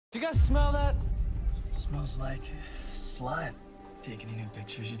Do you guys smell that? Smells like slut. Take any new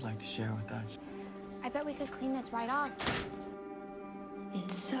pictures you'd like to share with us? I bet we could clean this right off.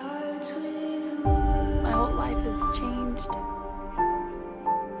 It starts with one. My whole life has changed.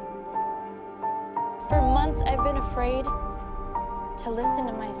 For months, I've been afraid to listen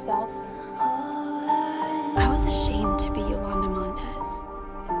to myself. I was ashamed to be Yolanda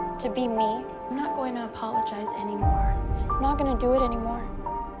Montez. To be me. I'm not going to apologize anymore. I'm not going to do it anymore.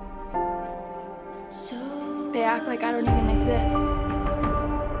 They act like I don't even exist.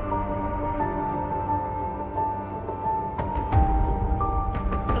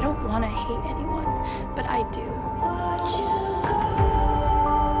 I don't want to hate anyone, but I do.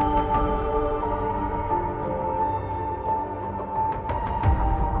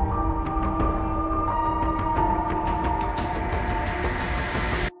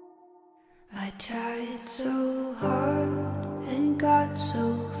 I tried so hard and got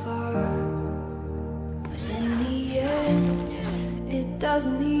so far, but in the end, it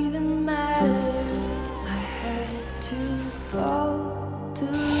doesn't even matter. I had to fall to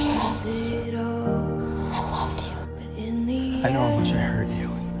lose it all. I loved you. But in the I know how much I hurt you.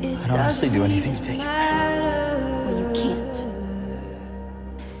 I'd honestly do anything to take it back. Well, you can't.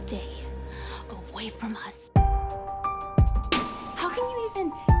 Stay away from us. How can you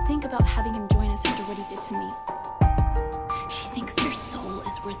even think about having him join us after what he did to me? She thinks your soul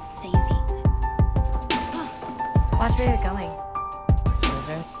is worth saving. Watch where you're going,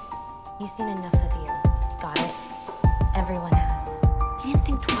 loser. He's seen enough of you. Got it? Everyone has. He didn't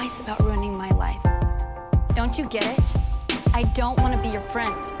think twice about ruining my life. Don't you get it? I don't want to be your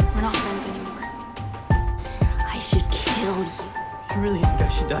friend. We're not friends anymore. I should kill you. You really think I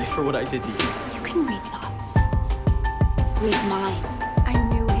should die for what I did to you? You can read thoughts. Read mine. I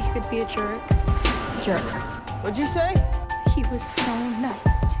knew he could be a jerk. Jerk. What'd you say? He was so nice.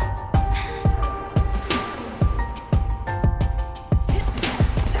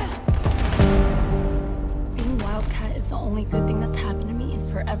 Being wildcat is the only good thing that's happened to me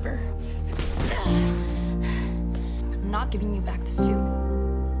in forever. I'm not giving you back the suit.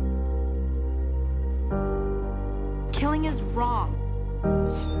 Killing is wrong.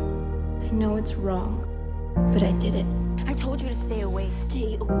 I know it's wrong, but I did it. I told you to stay away.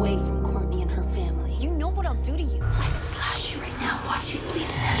 Stay away from Courtney and her family. You know what I'll do to you. I could slash you right now. Watch you bleed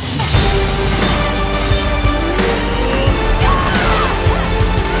to death.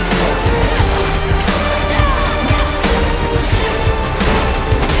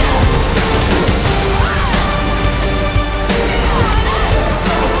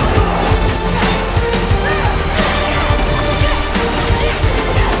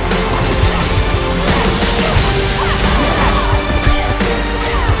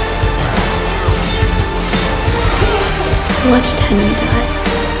 I watched Henry die.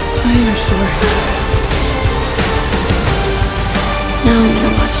 I am sorry. Now I'm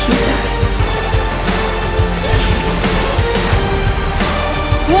gonna watch you die.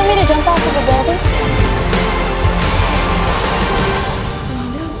 You want me to jump off of a building?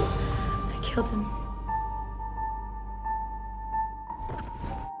 Yolanda, I killed him.